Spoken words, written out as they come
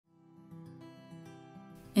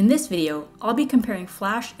In this video, I'll be comparing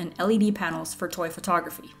flash and LED panels for toy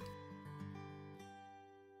photography.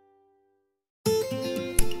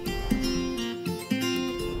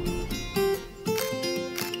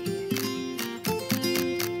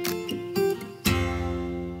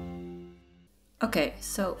 Okay,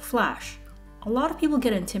 so flash. A lot of people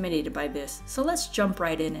get intimidated by this, so let's jump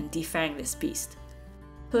right in and defang this beast.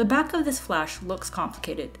 So the back of this flash looks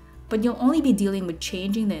complicated, but you'll only be dealing with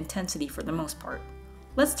changing the intensity for the most part.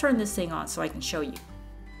 Let's turn this thing on so I can show you.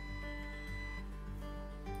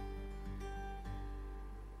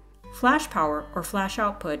 Flash power, or flash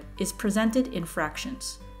output, is presented in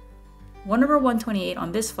fractions. 1/128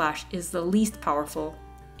 on this flash is the least powerful,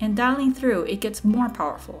 and dialing through it gets more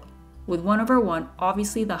powerful, with 1/1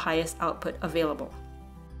 obviously the highest output available.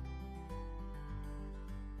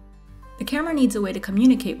 The camera needs a way to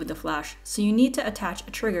communicate with the flash, so you need to attach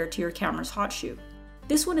a trigger to your camera's hot shoe.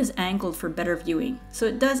 This one is angled for better viewing, so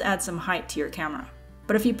it does add some height to your camera.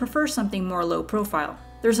 But if you prefer something more low profile,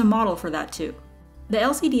 there's a model for that too. The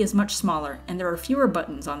LCD is much smaller and there are fewer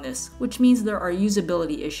buttons on this, which means there are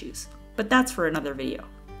usability issues, but that's for another video.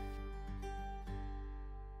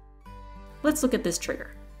 Let's look at this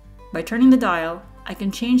trigger. By turning the dial, I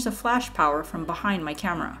can change the flash power from behind my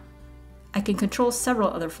camera. I can control several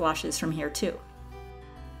other flashes from here too.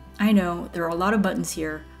 I know there are a lot of buttons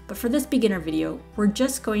here, but for this beginner video, we're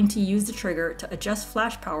just going to use the trigger to adjust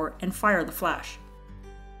flash power and fire the flash.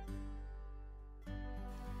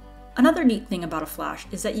 Another neat thing about a flash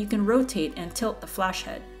is that you can rotate and tilt the flash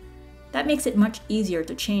head. That makes it much easier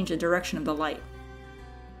to change the direction of the light.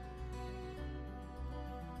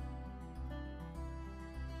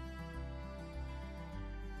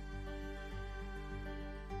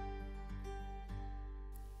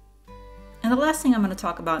 And the last thing I'm going to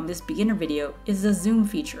talk about in this beginner video is the zoom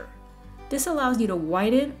feature. This allows you to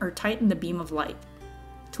widen or tighten the beam of light,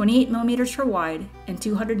 28mm for wide and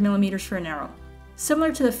 200mm for narrow,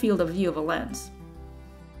 similar to the field of view of a lens.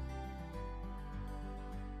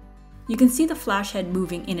 You can see the flash head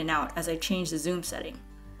moving in and out as I change the zoom setting.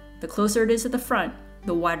 The closer it is to the front,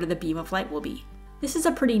 the wider the beam of light will be. This is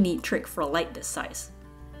a pretty neat trick for a light this size.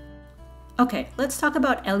 Okay, let's talk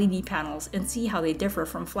about LED panels and see how they differ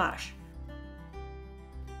from flash.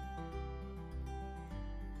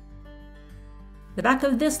 The back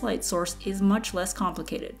of this light source is much less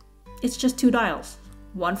complicated. It's just two dials,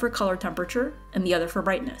 one for color temperature and the other for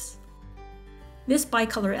brightness. This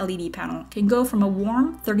bicolor LED panel can go from a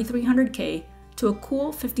warm 3300K to a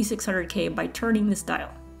cool 5600K by turning this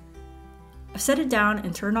dial. I've set it down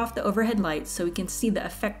and turned off the overhead lights so we can see the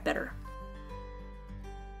effect better.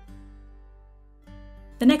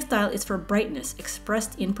 The next dial is for brightness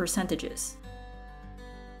expressed in percentages.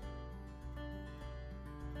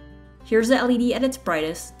 Here's the LED at its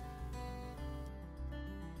brightest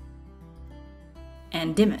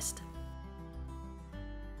and dimmest.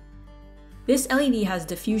 This LED has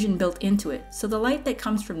diffusion built into it, so the light that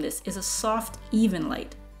comes from this is a soft, even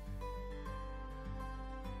light.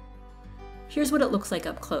 Here's what it looks like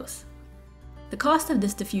up close. The cost of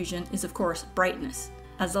this diffusion is of course brightness,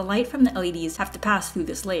 as the light from the LEDs have to pass through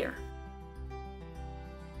this layer.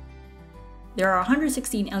 There are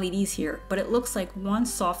 116 LEDs here, but it looks like one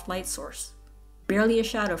soft light source. Barely a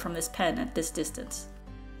shadow from this pen at this distance.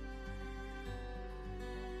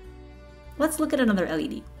 Let's look at another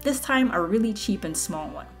LED, this time a really cheap and small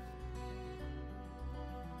one.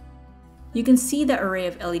 You can see the array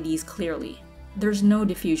of LEDs clearly. There's no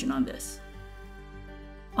diffusion on this.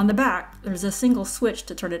 On the back, there's a single switch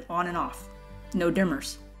to turn it on and off. No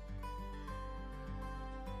dimmers.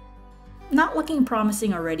 Not looking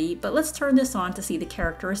promising already, but let's turn this on to see the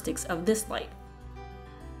characteristics of this light.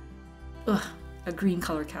 Ugh, a green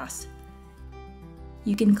color cast.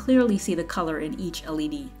 You can clearly see the color in each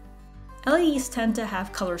LED. LEDs tend to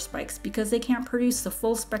have color spikes because they can't produce the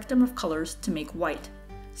full spectrum of colors to make white,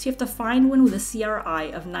 so you have to find one with a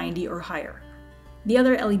CRI of 90 or higher. The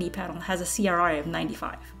other LED panel has a CRI of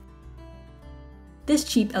 95. This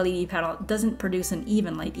cheap LED panel doesn't produce an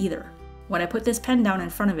even light either. When I put this pen down in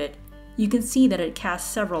front of it, you can see that it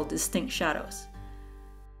casts several distinct shadows.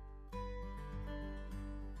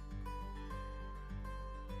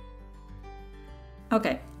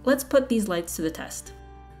 Okay, let's put these lights to the test.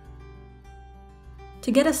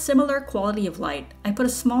 To get a similar quality of light, I put a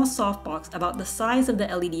small softbox about the size of the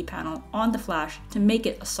LED panel on the flash to make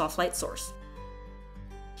it a soft light source.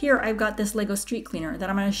 Here I've got this Lego street cleaner that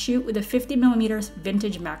I'm going to shoot with a 50mm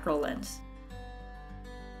vintage macro lens.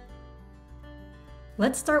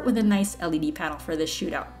 Let's start with a nice LED panel for this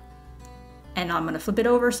shootout. And I'm going to flip it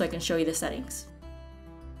over so I can show you the settings.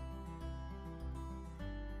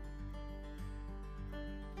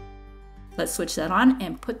 Let's switch that on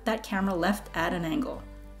and put that camera left at an angle.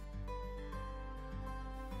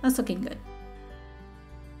 That's looking good.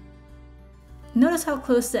 Notice how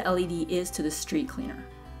close the LED is to the street cleaner.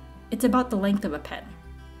 It's about the length of a pen.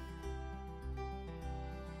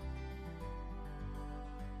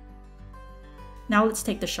 Now let's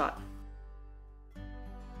take the shot.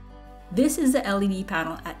 This is the LED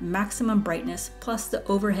panel at maximum brightness plus the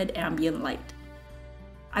overhead ambient light.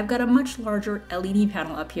 I've got a much larger LED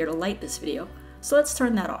panel up here to light this video, so let's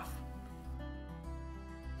turn that off.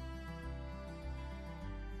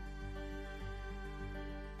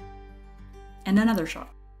 And another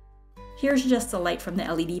shot. Here's just the light from the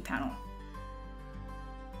LED panel.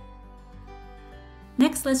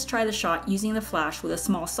 Next, let's try the shot using the flash with a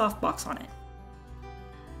small softbox on it.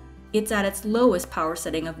 It's at its lowest power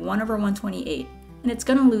setting of 1/128, and it's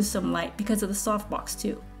gonna lose some light because of the softbox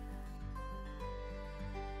too.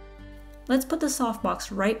 Let's put the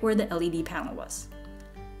softbox right where the LED panel was.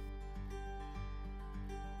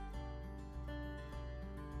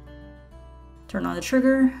 Turn on the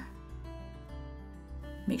trigger.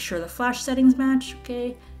 Make sure the flash settings match,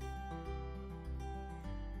 okay?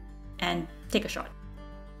 And take a shot.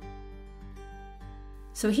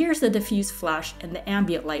 So here's the diffuse flash and the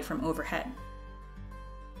ambient light from overhead.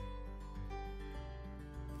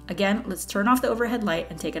 Again, let's turn off the overhead light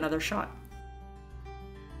and take another shot.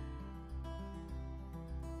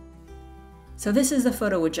 So this is the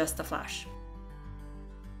photo with just the flash.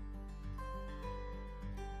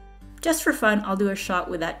 Just for fun, I'll do a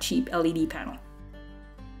shot with that cheap LED panel.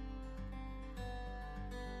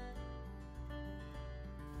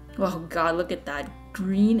 Oh god, look at that.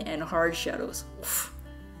 Green and hard shadows. Oof.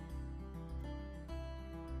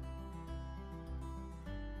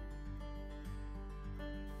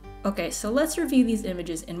 Okay, so let's review these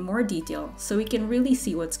images in more detail so we can really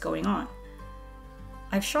see what's going on.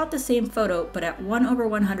 I've shot the same photo but at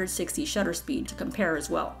 1/160 shutter speed to compare as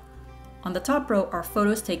well. On the top row are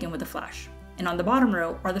photos taken with the flash, and on the bottom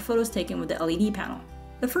row are the photos taken with the LED panel.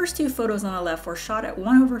 The first two photos on the left were shot at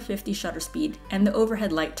 1/50 shutter speed and the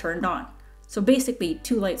overhead light turned on, so basically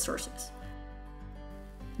two light sources.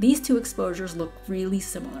 These two exposures look really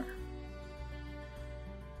similar.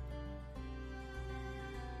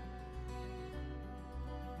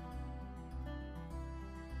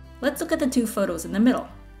 Let's look at the two photos in the middle.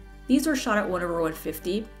 These were shot at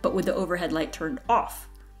 1/150, but with the overhead light turned off.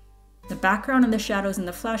 The background and the shadows in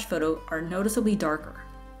the flash photo are noticeably darker.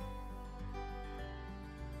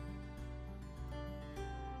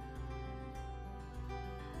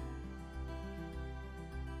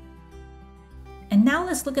 And now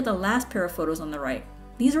let's look at the last pair of photos on the right.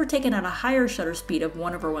 These were taken at a higher shutter speed of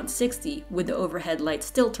 1/160 with the overhead light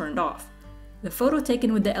still turned off. The photo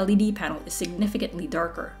taken with the LED panel is significantly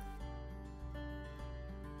darker.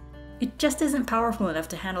 It just isn't powerful enough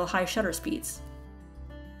to handle high shutter speeds.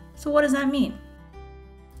 So what does that mean?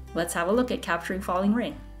 Let's have a look at capturing falling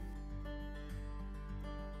rain.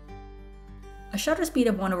 A shutter speed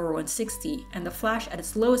of 1/160 and the flash at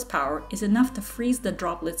its lowest power is enough to freeze the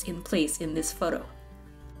droplets in place in this photo.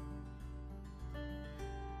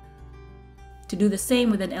 To do the same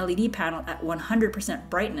with an LED panel at 100%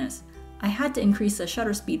 brightness, I had to increase the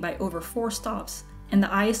shutter speed by over 4 stops and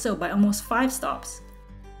the ISO by almost 5 stops.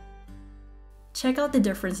 Check out the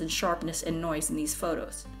difference in sharpness and noise in these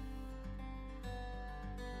photos.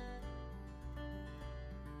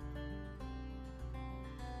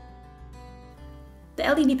 The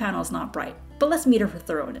LED panel is not bright, but let's meter for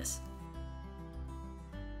thoroughness.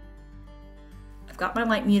 I've got my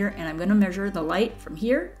light meter and I'm going to measure the light from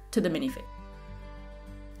here to the minifig.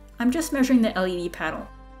 I'm just measuring the LED panel.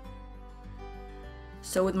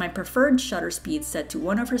 So with my preferred shutter speed set to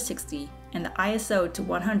 1/60 and the ISO to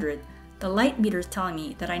 100, the light meter is telling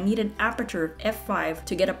me that I need an aperture of f5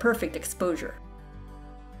 to get a perfect exposure.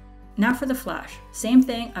 Now for the flash. Same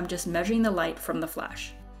thing, I'm just measuring the light from the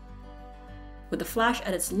flash. With the flash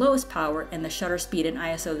at its lowest power and the shutter speed and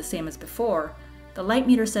ISO the same as before, the light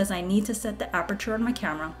meter says I need to set the aperture on my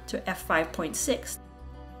camera to f5.6.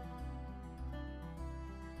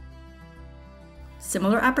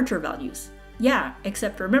 Similar aperture values. Yeah,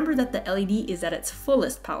 except remember that the LED is at its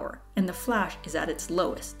fullest power and the flash is at its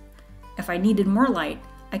lowest. If I needed more light,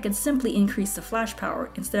 I could simply increase the flash power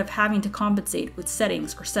instead of having to compensate with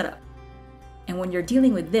settings or setup. And when you're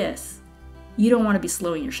dealing with this, you don't want to be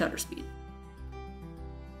slowing your shutter speed.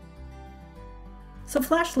 So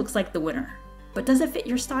flash looks like the winner, but does it fit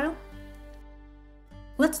your style?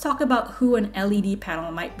 Let's talk about who an LED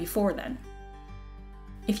panel might be for then.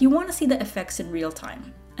 If you want to see the effects in real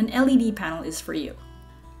time, an LED panel is for you.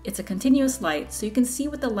 It's a continuous light so you can see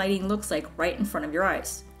what the lighting looks like right in front of your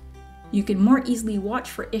eyes. You can more easily watch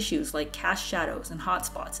for issues like cast shadows and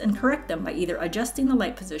hotspots and correct them by either adjusting the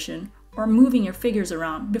light position or moving your figures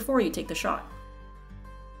around before you take the shot.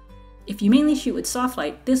 If you mainly shoot with soft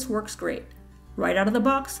light, this works great. Right out of the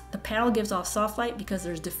box, the panel gives off soft light because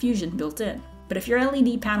there's diffusion built in. But if your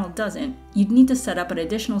LED panel doesn't, you'd need to set up an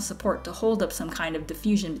additional support to hold up some kind of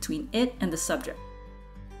diffusion between it and the subject.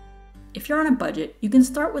 If you're on a budget, you can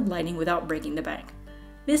start with lighting without breaking the bank.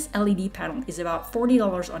 This LED panel is about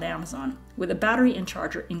 $40 on Amazon, with a battery and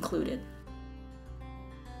charger included.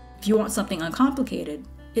 If you want something uncomplicated,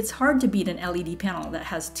 it's hard to beat an LED panel that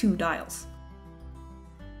has 2 dials.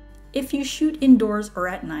 If you shoot indoors or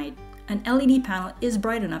at night, an LED panel is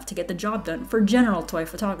bright enough to get the job done for general toy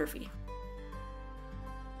photography.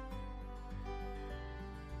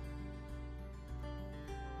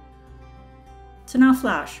 So now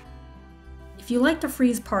flash. If you like to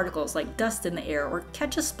freeze particles like dust in the air or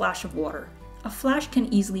catch a splash of water, a flash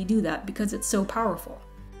can easily do that because it's so powerful.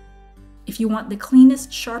 If you want the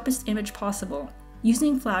cleanest, sharpest image possible,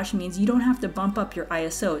 using flash means you don't have to bump up your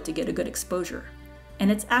ISO to get a good exposure,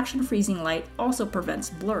 and its action freezing light also prevents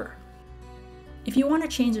blur. If you want to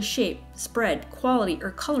change the shape, spread, quality,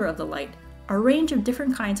 or color of the light, a range of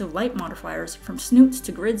different kinds of light modifiers from snoots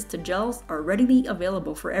to grids to gels are readily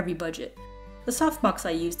available for every budget. The softbox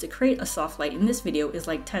I used to create a soft light in this video is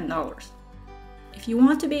like $10. If you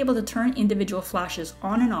want to be able to turn individual flashes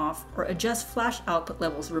on and off or adjust flash output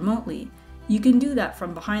levels remotely, you can do that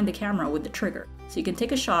from behind the camera with the trigger. So you can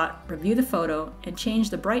take a shot, review the photo, and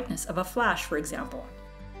change the brightness of a flash, for example.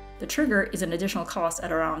 The trigger is an additional cost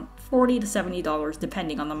at around $40 to $70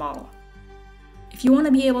 depending on the model. If you want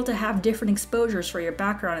to be able to have different exposures for your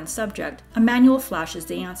background and subject, a manual flash is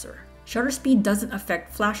the answer. Shutter speed doesn't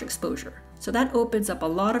affect flash exposure, so that opens up a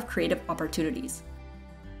lot of creative opportunities.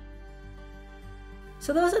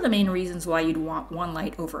 So those are the main reasons why you'd want one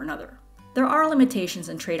light over another. There are limitations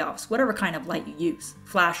and trade-offs, whatever kind of light you use,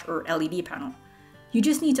 flash or LED panel. You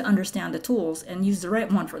just need to understand the tools and use the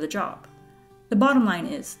right one for the job. The bottom line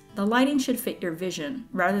is, the lighting should fit your vision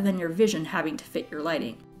rather than your vision having to fit your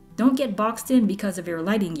lighting. Don't get boxed in because of your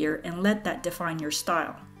lighting gear and let that define your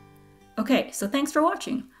style. Okay, so thanks for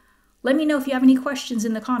watching. Let me know if you have any questions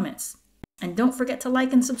in the comments. And don't forget to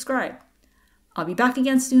like and subscribe. I'll be back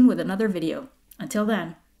again soon with another video. Until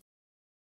then.